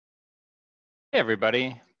Hey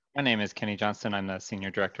everybody, my name is Kenny Johnston. I'm the Senior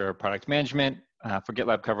Director of Product Management for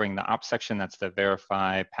GitLab, covering the ops section. That's the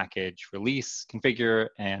verify, package, release, configure,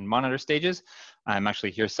 and monitor stages. I'm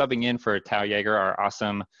actually here subbing in for Tao Yeager, our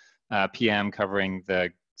awesome PM covering the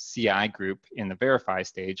CI group in the verify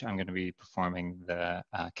stage. I'm going to be performing the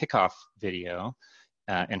kickoff video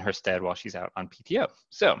in her stead while she's out on PTO.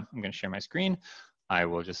 So I'm going to share my screen. I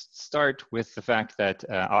will just start with the fact that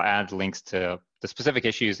I'll add links to the specific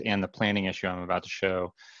issues and the planning issue I'm about to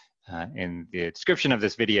show in the description of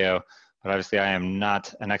this video. But obviously I am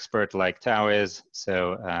not an expert like Tao is,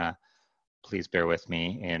 so please bear with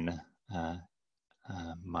me in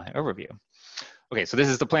my overview. Okay, so this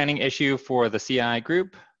is the planning issue for the CI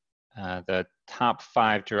group. The top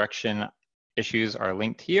 5 direction issues are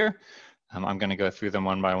linked here. I'm going to go through them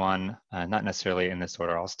one by one, not necessarily in this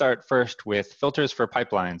order. I'll start first with filters for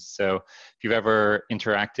pipelines. So if you've ever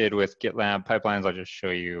interacted with GitLab pipelines, I'll just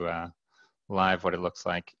show you live what it looks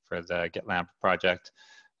like for the GitLab project.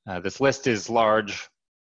 This list is large,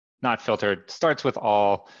 not filtered, starts with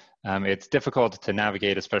all. It's difficult to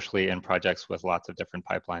navigate, especially in projects with lots of different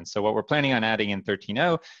pipelines. So what we're planning on adding in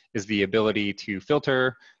 13.0 is the ability to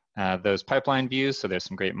filter those pipeline views. So there's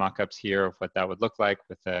some great mock-ups here of what that would look like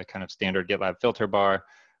with a kind of standard GitLab filter bar.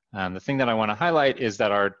 The thing that I want to highlight is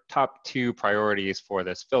that our top 2 priorities for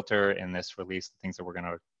this filter in this release, the things that we're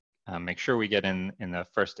going to make sure we get in the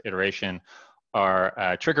first iteration,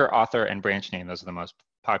 are trigger, author, and branch name. Those are the most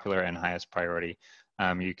popular and highest priority.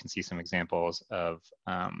 You can see some examples of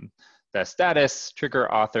the status,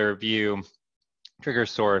 trigger, author, view, trigger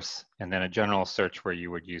source, and then a general search where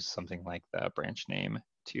you would use something like the branch name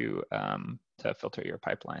to filter your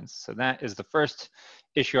pipelines. So that is the first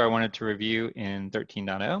issue I wanted to review in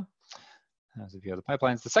 13.0. There's a few other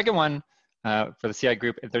pipelines. The second one for the CI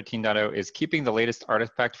group in 13.0 is keeping the latest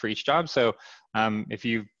artifact for each job. So if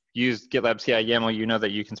you've used GitLab CI YAML, you know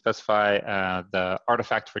that you can specify the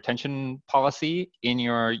artifact retention policy in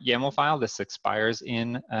your YAML file. This expires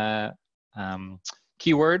in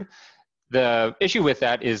keyword. The issue with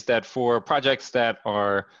that is that for projects that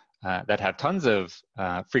are that have tons of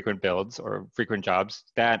frequent builds or frequent jobs,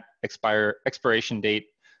 that expiration date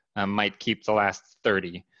might keep the last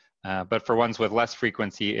 30. But for ones with less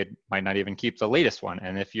frequency, it might not even keep the latest one.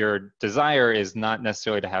 And if your desire is not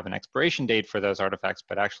necessarily to have an expiration date for those artifacts,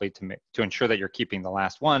 but actually to ensure that you're keeping the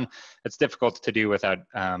last one, it's difficult to do without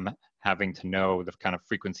having to know the kind of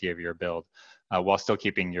frequency of your build while still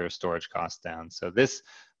keeping your storage costs down. So this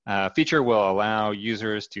feature will allow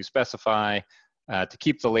users to specify to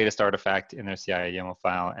keep the latest artifact in their CI YAML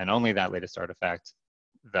file, and only that latest artifact,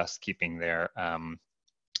 thus keeping their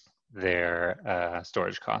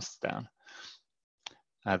storage costs down.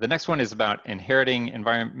 The next one is about inheriting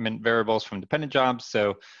environment variables from dependent jobs.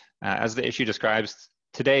 So as the issue describes,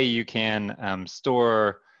 today you can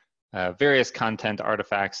store various content in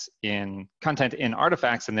artifacts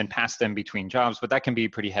and then pass them between jobs, but that can be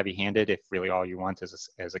pretty heavy-handed if really all you want is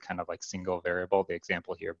a kind of like single variable. The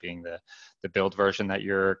example here being the build version that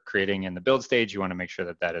you're creating in the build stage. You want to make sure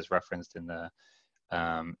that that is referenced in the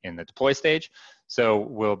deploy stage. So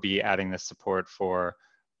we'll be adding this support for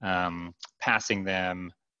passing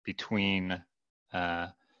them with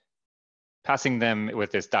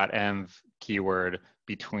this .env keyword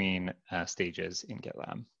between stages in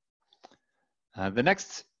GitLab. The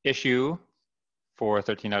next issue for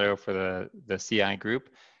 13.0 for the CI group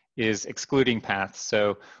is excluding paths.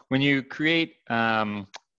 So when you create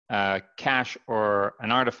a cache or an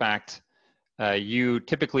artifact, you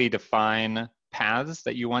typically define paths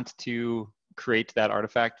that you want to create that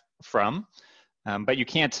artifact from, but you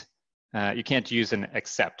can't use an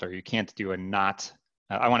except, or you can't do a not.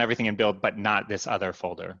 I want everything in build, but not this other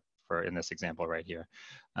folder, for in this example right here.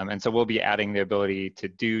 And so we'll be adding the ability to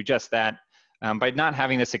do just that. By not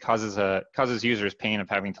having this, it causes users pain of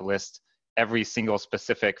having to list every single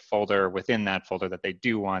specific folder within that folder that they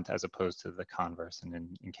do want, as opposed to the converse. And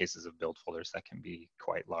in cases of build folders, that can be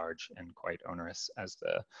quite large and quite onerous as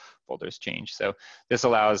the folders change. So this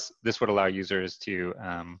would allow users to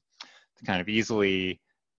kind of easily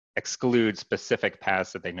exclude specific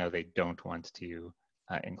paths that they know they don't want to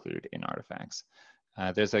include in artifacts.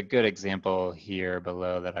 There's a good example here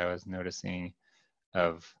below that I was noticing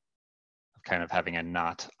of kind of having a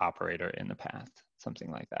not operator in the path, something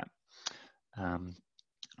like that. And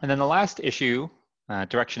then the last issue,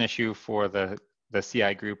 direction issue for the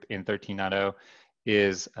CI group in 13.0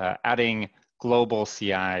 is adding global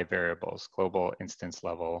CI variables, global instance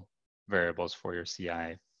level variables for your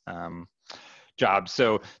CI jobs.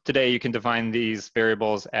 So today you can define these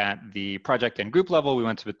variables at the project and group level. We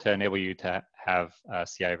want to enable you to have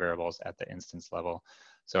CI variables at the instance level.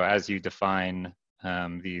 So as you define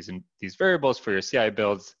these variables for your CI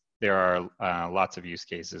builds, there are lots of use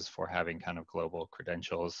cases for having kind of global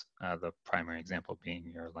credentials. The primary example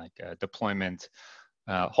being your like deployment,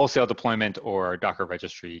 wholesale deployment or Docker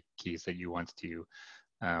registry keys that you want to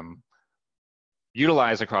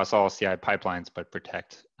utilize across all CI pipelines, but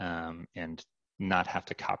protect and not have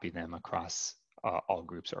to copy them across all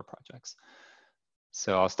groups or projects.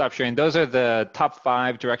 So I'll stop sharing. Those are the top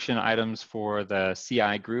 5 direction items for the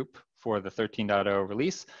CI group for the 13.0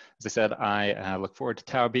 release. As I said, I look forward to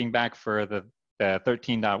Tao being back for the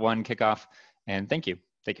 13.1 kickoff. And thank you.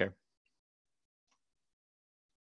 Take care.